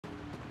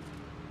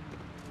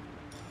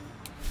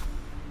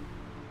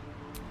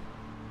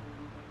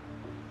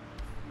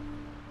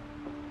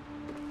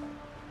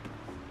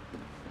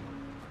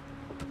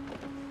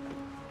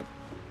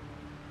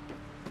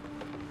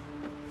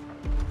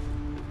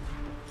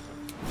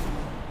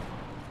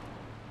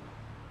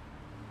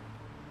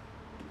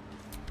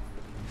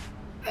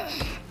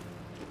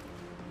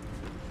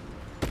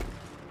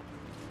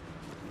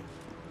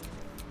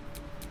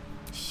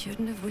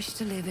Couldn't have wished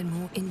to live in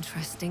more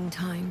interesting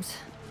times.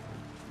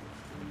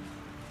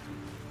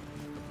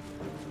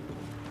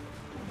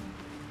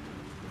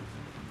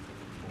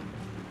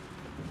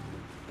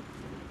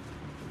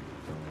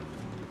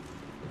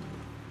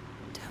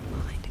 Don't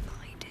mind if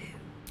I do.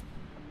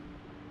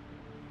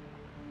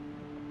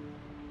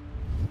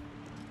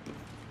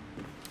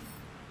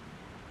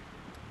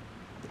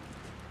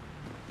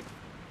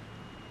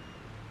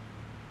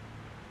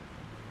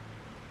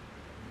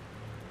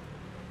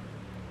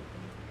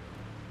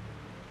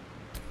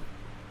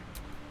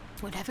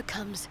 Whatever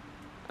comes,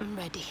 I'm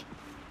ready.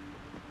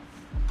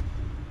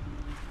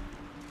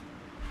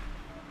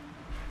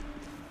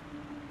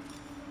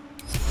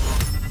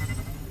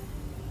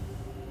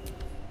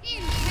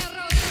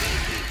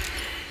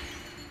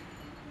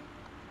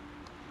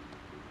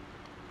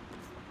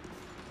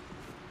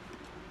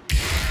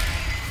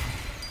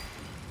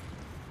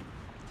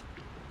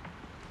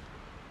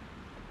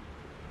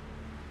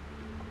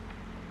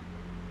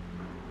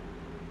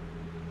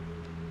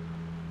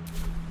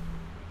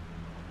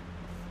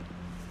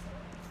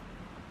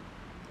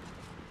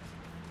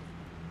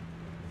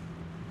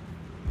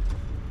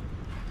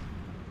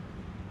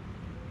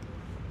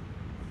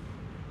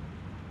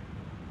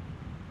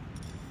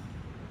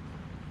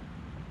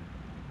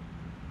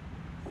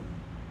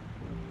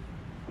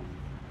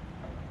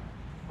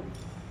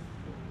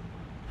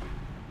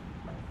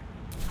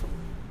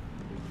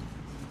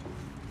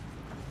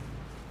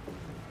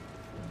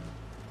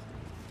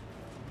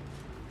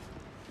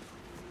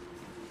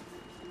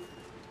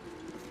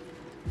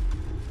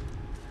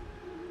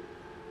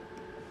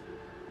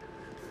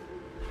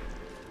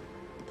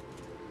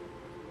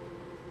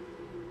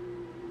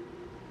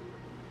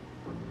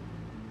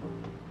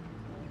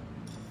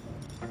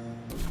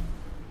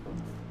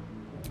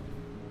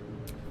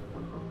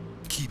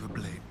 Keep a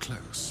blade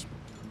close.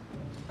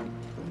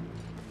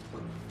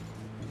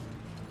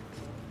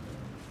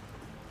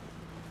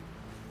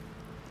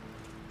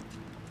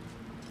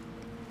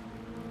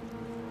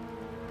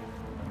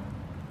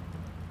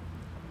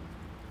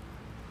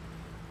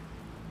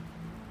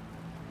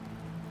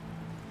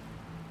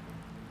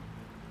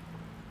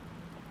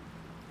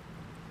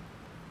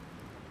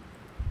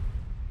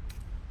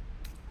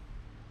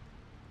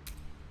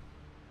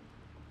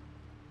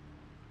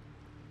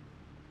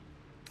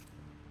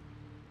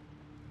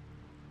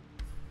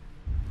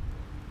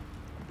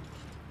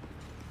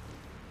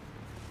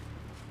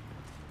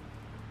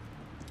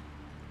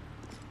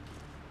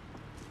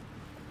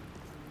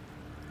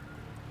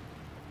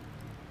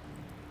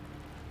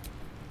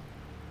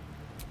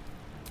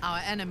 Our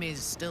enemies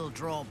still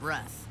draw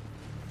breath.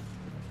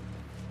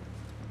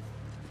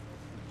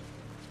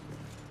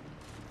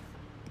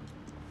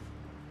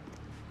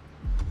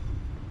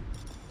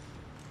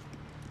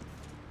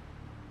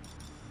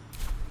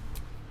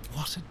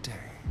 What a day.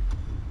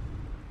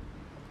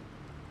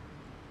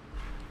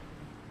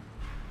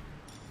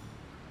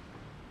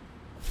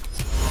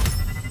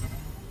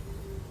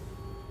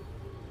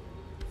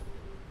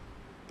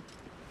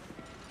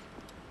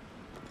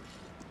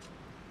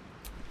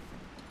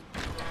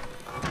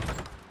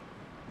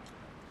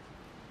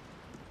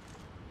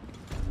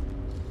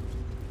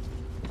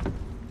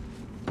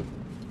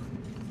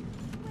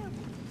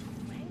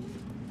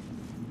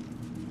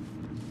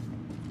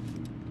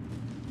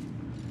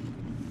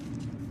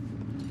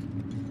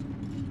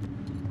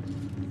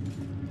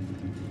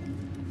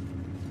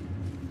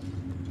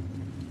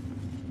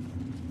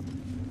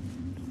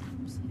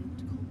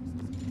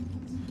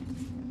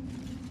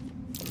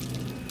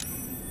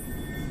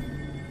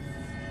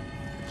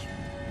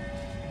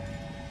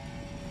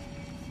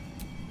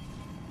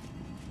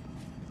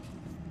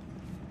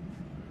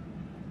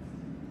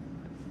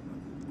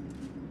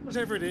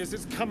 Whatever it is,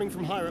 it's coming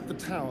from higher up the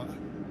tower.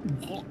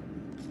 What?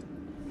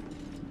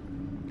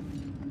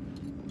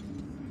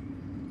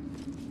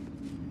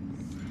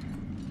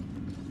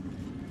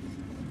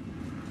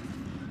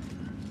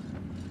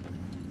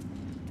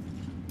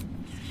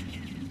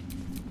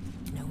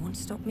 No one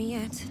stopped me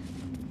yet.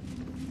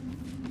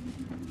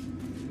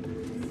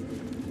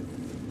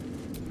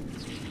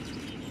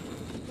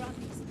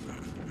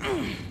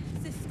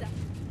 Sister,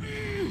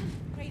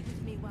 pray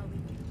with me while we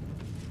wait.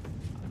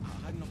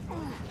 I'm not.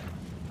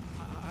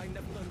 I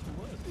never learned the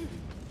word.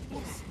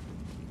 Yes,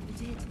 you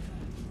did.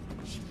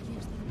 She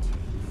hears them too.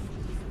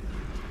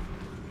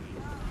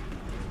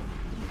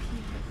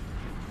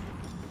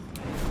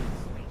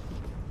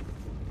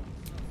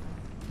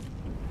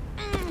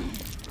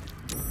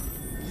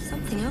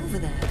 Something over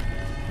there.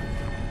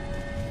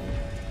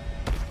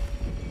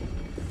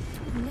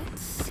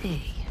 Let's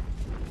see.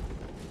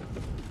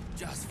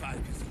 Just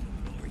focus on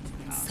the glory to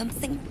come.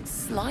 Something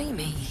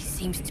slimy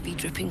seems to be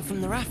dripping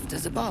from the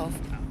rafters above.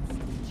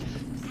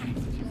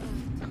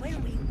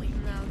 When we win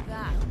now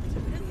that,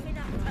 look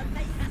enough to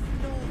make us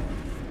noise.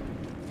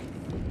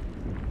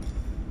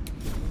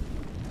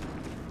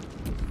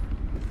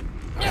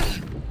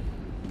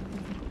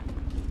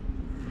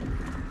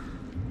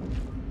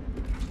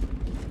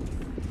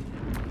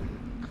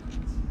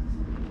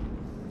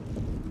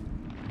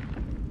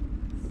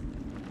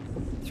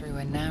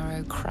 a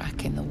narrow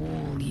crack in the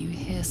wall, you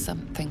hear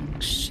something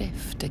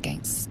shift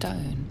against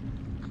stone.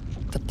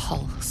 The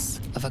pulse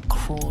of a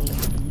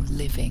crawling,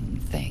 living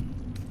thing.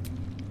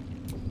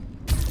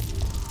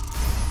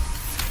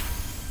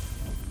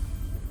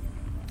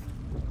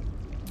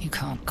 You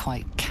can't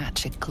quite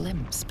catch a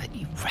glimpse, but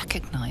you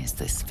recognize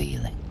this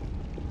feeling.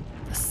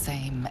 The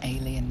same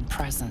alien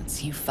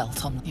presence you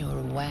felt on your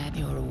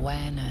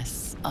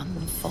awareness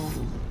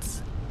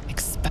unfolds.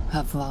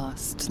 A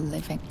vast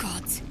living.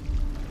 Gods,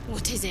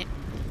 what is it?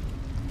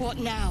 What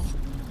now?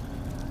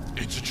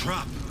 It's a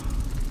trap.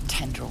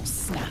 Tendrils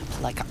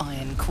snap like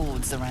iron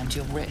cords around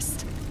your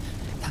wrist.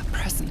 That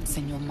presence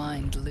in your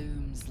mind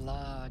looms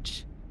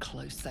large,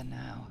 closer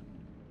now.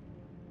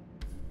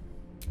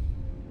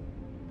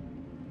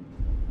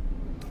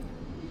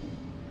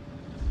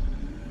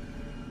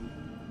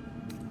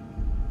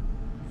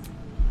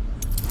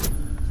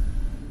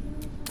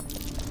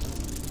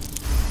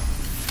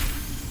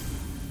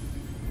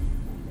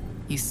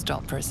 You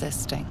stop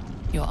resisting,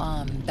 your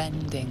arm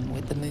bending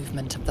with the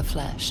movement of the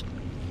flesh.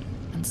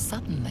 And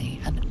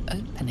suddenly, an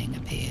opening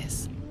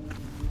appears.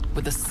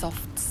 With a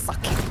soft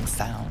sucking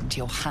sound,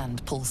 your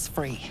hand pulls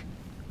free.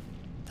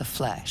 The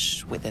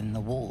flesh within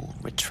the wall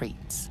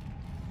retreats.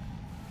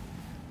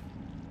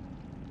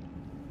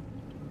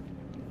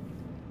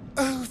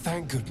 Oh,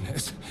 thank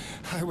goodness.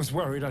 I was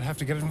worried I'd have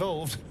to get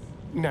involved.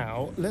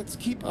 Now, let's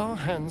keep our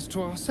hands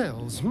to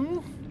ourselves, hmm?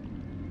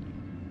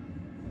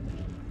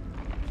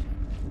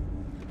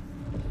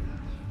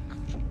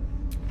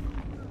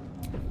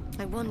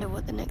 I wonder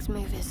what the next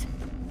move is.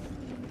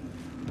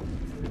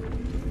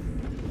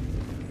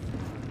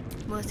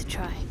 Worth a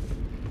try.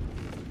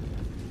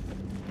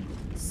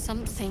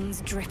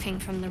 Something's dripping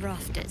from the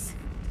rafters.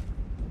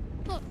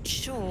 Not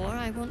sure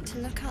I want to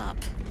look up.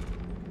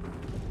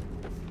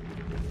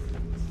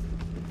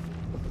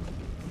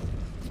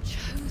 The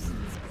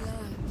Chosen's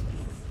blood.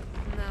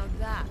 Now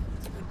that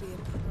would be a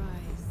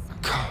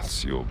prize.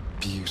 Gods, you're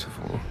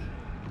beautiful.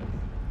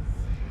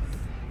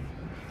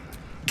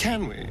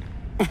 Can we?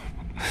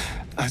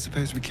 I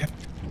suppose we can.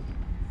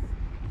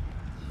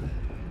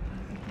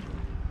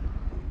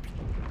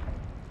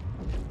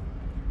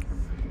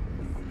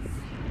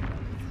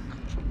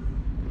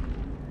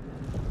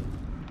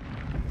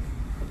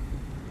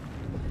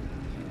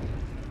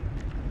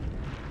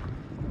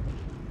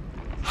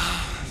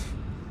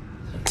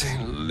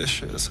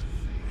 Delicious.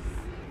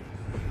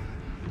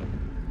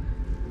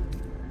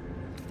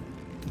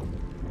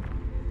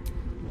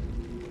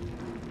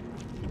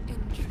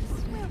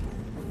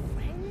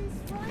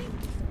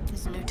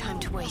 There's no time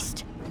to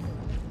waste.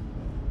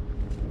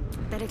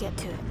 Better get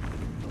to it.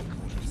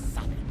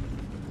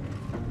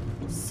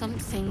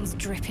 Something's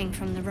dripping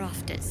from the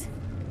rafters.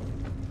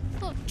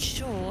 Not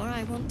sure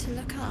I want to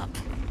look up.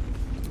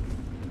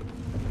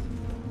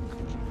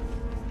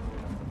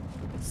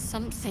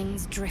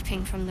 Something's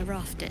dripping from the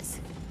rafters.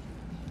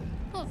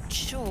 Not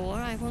sure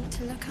I want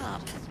to look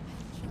up.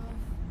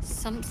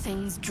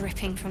 Something's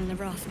dripping from the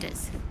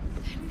rafters.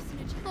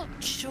 Not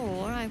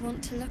sure I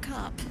want to look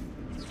up.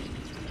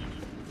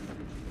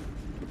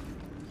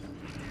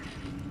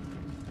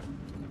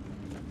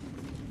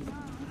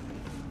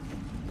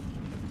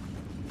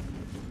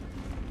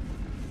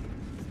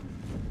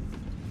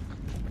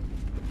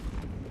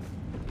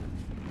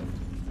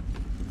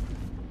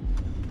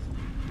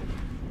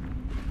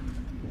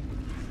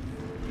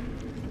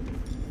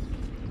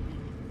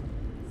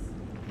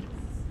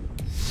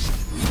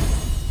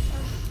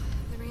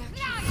 The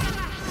reaction.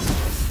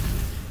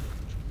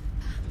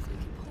 Perhaps we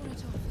can pull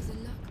it off as a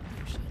luck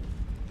potion.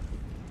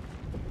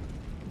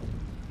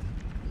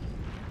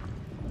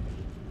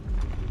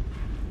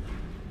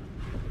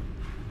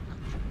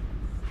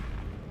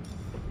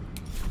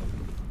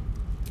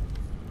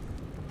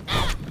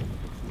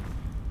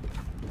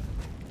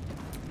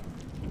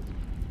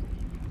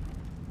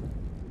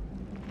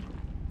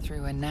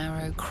 Through a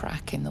narrow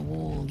crack in the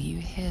wall, you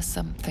hear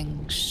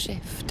something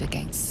shift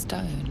against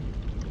stone.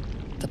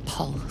 The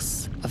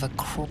pulse of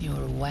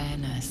your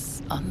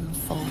awareness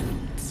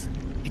unfolds,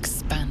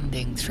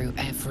 expanding through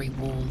every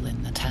wall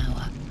in the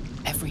tower,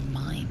 every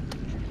mind.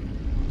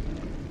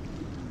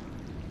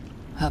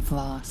 A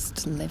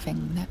vast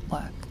living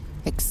network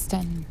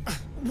extends.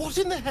 What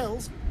in the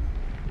hell's...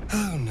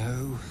 Oh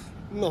no,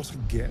 not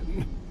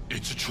again.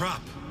 It's a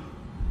trap.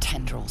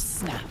 Tendrils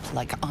snap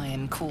like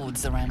iron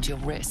cords around your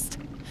wrist.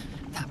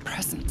 That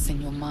presence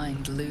in your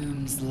mind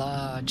looms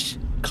large,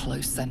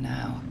 closer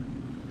now.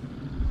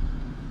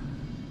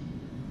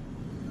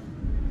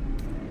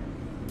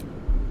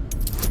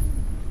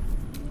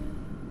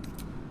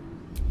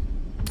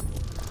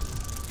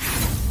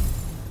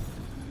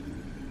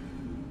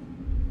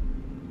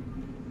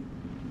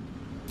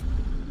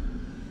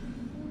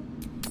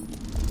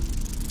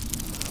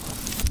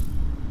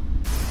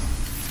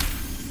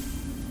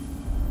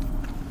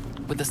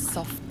 With a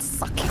soft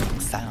sucking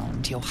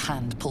sound, your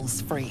hand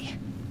pulls free.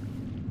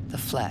 The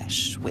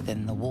flesh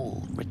within the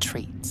wall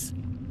retreats.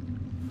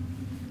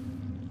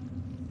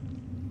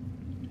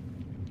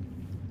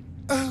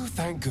 Oh,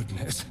 thank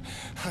goodness.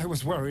 I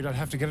was worried I'd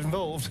have to get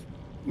involved.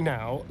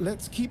 Now,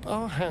 let's keep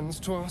our hands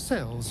to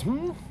ourselves,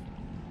 Hallucinogenic.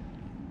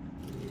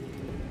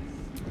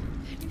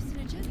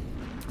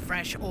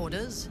 Fresh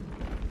orders?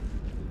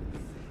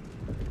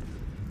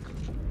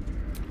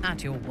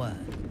 At your word.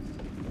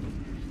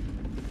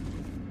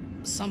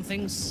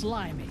 Something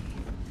slimy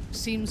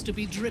seems to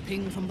be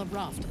dripping from the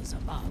rafters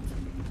above.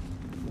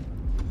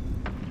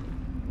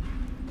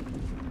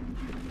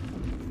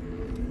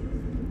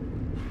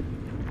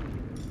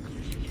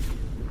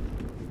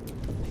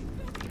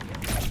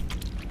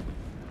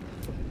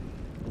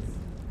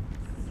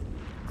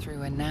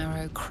 Through a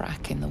narrow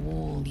crack in the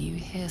wall, you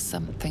hear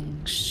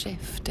something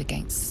shift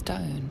against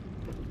stone.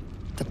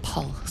 The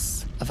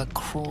pulse of a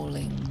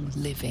crawling,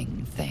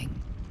 living thing.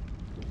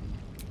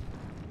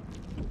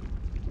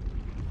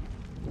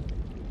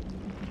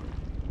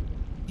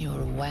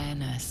 Your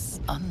awareness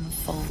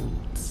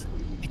unfolds,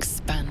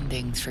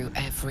 expanding through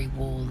every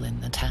wall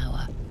in the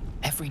tower,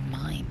 every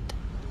mind.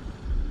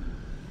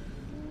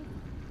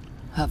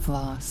 A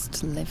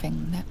vast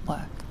living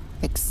network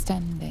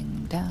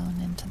extending down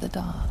into the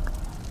dark,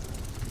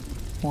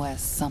 where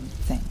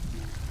something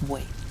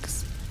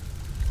wakes.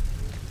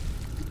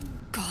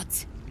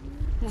 Gods,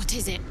 what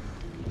is it?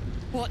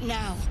 What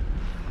now?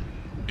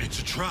 It's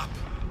a trap.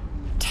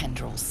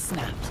 Tendrils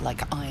snap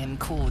like iron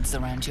cords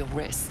around your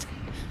wrist.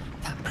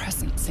 That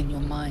presence in your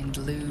mind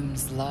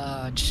looms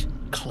large,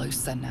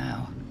 closer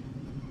now.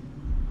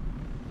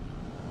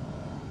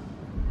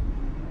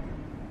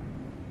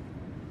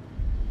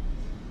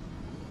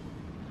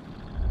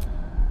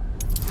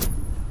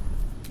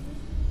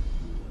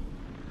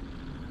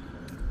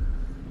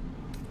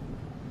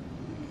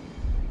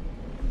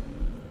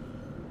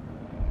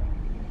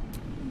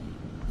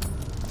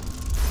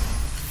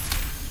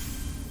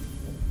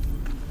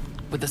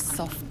 With a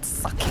soft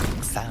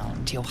sucking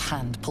sound, your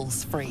hand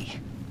pulls free.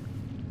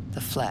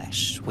 The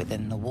flesh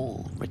within the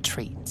wall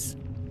retreats.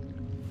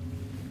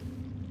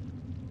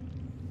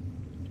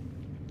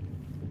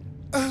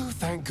 Oh,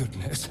 thank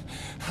goodness.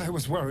 I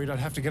was worried I'd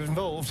have to get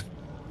involved.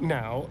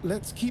 Now,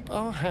 let's keep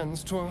our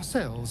hands to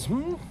ourselves,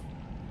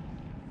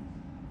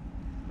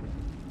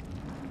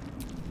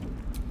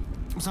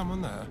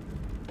 Someone there?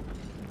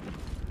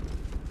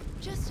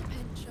 Just a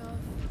pinch of...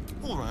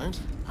 All right.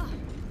 Ah,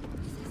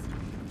 is this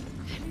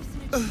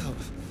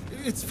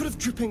hallucinogenic? It's full of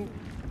dripping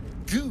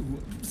goo,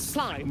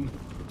 slime.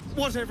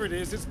 Whatever it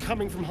is, it's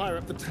coming from higher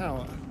up the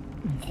tower.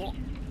 What?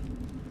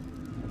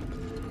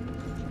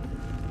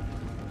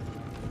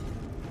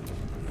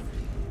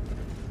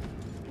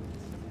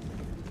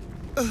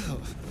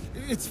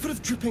 It's full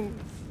of dripping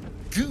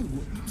goo,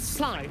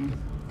 slime.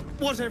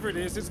 Whatever it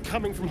is, it's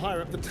coming from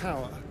higher up the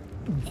tower.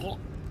 What?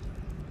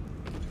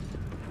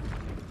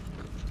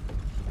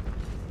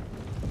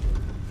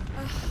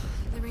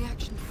 The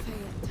reaction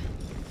failed.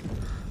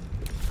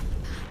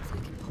 Perhaps I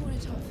can pawn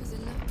it off as a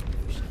love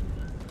potion.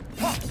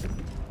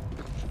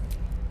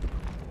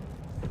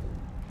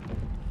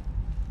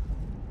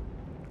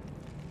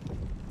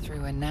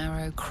 Through a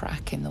narrow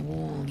crack in the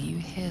wall, you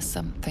hear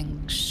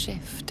something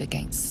shift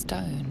against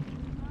stone.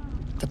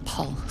 The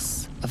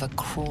pulse of a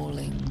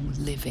crawling,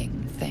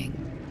 living thing.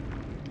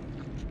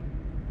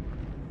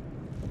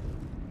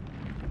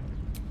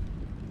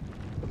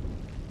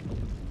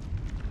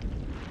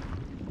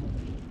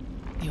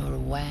 Your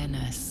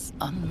awareness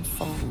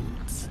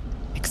unfolds,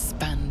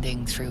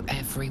 expanding through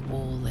every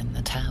wall in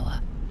the tower,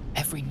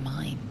 every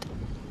mind.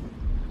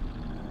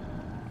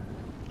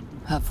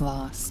 A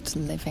vast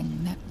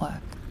living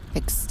network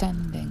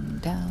extending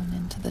down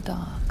into the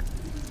dark,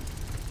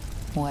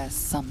 where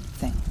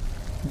something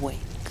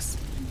wakes.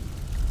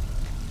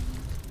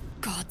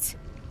 Gods,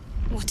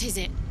 what is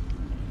it?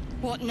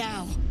 What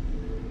now?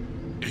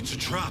 It's a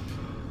trap.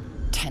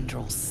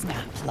 Tendrils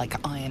snap like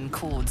iron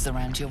cords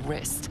around your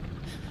wrist.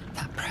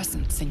 That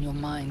presence in your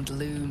mind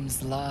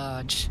looms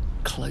large,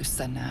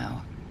 closer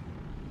now.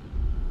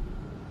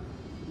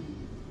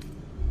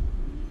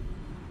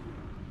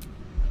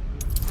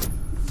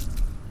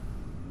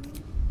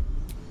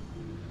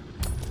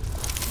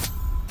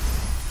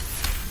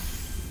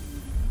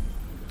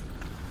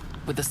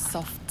 With a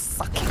soft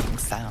sucking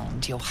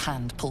sound, your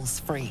hand pulls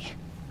free.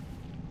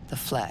 The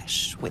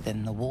flesh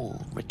within the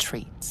wall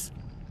retreats.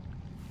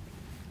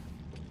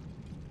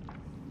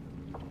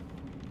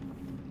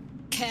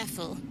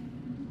 Careful.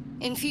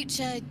 In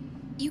future,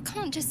 you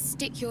can't just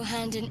stick your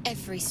hand in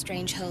every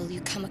strange hole you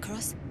come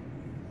across.